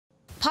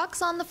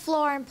Pucks on the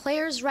floor and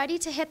players ready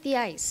to hit the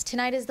ice.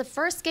 Tonight is the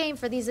first game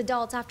for these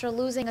adults after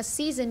losing a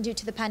season due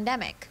to the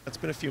pandemic. It's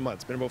been a few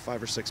months. It's been about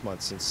 5 or 6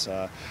 months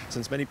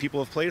since many people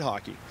have played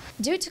hockey.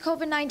 Due to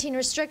COVID-19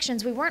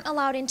 restrictions, we weren't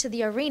allowed into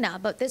the arena,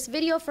 but this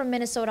video from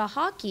Minnesota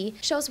Hockey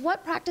shows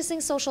what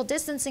practicing social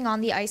distancing on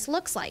the ice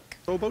looks like.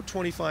 So about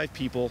 25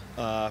 people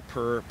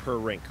per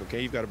rink.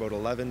 Okay, you've got about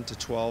 11 to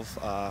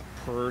 12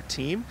 per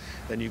team.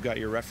 Then you've got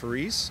your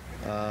referees.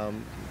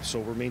 So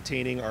we're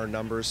maintaining our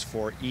numbers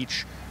for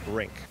each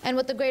rink. And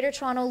with the Greater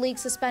Toronto League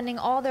suspending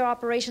all their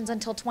operations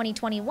until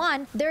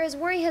 2021, there is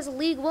worry his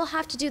league will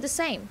have to do the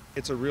same.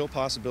 It's a real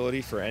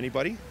possibility for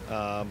anybody,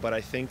 but I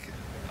think,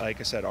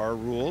 like I said, our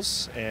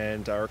rules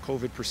and our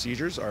COVID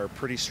procedures are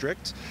pretty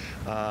strict.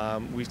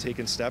 We've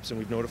taken steps and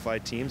we've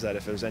notified teams that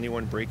if there's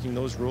anyone breaking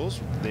those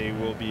rules, they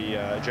will be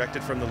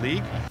ejected from the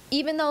league.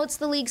 Even though it's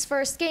the league's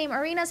first game,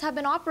 arenas have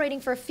been operating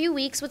for a few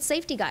weeks with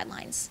safety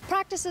guidelines.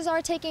 Practices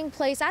are taking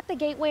place at the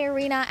Gateway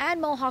Arena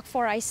and Mohawk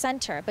 4 Ice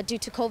Center, but due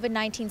to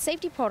COVID-19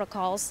 safety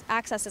protocols,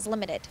 access is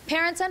limited.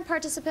 Parents and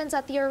participants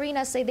at the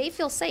arena say they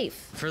feel safe.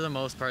 For the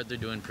most part, they're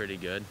doing pretty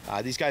good.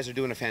 These guys are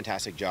doing a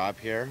fantastic job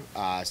here,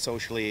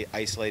 socially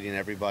isolating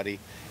everybody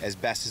as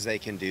best as they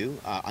can do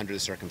under the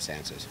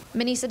circumstances.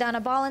 Manesa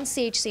Dhanabalan,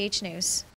 CEHL News.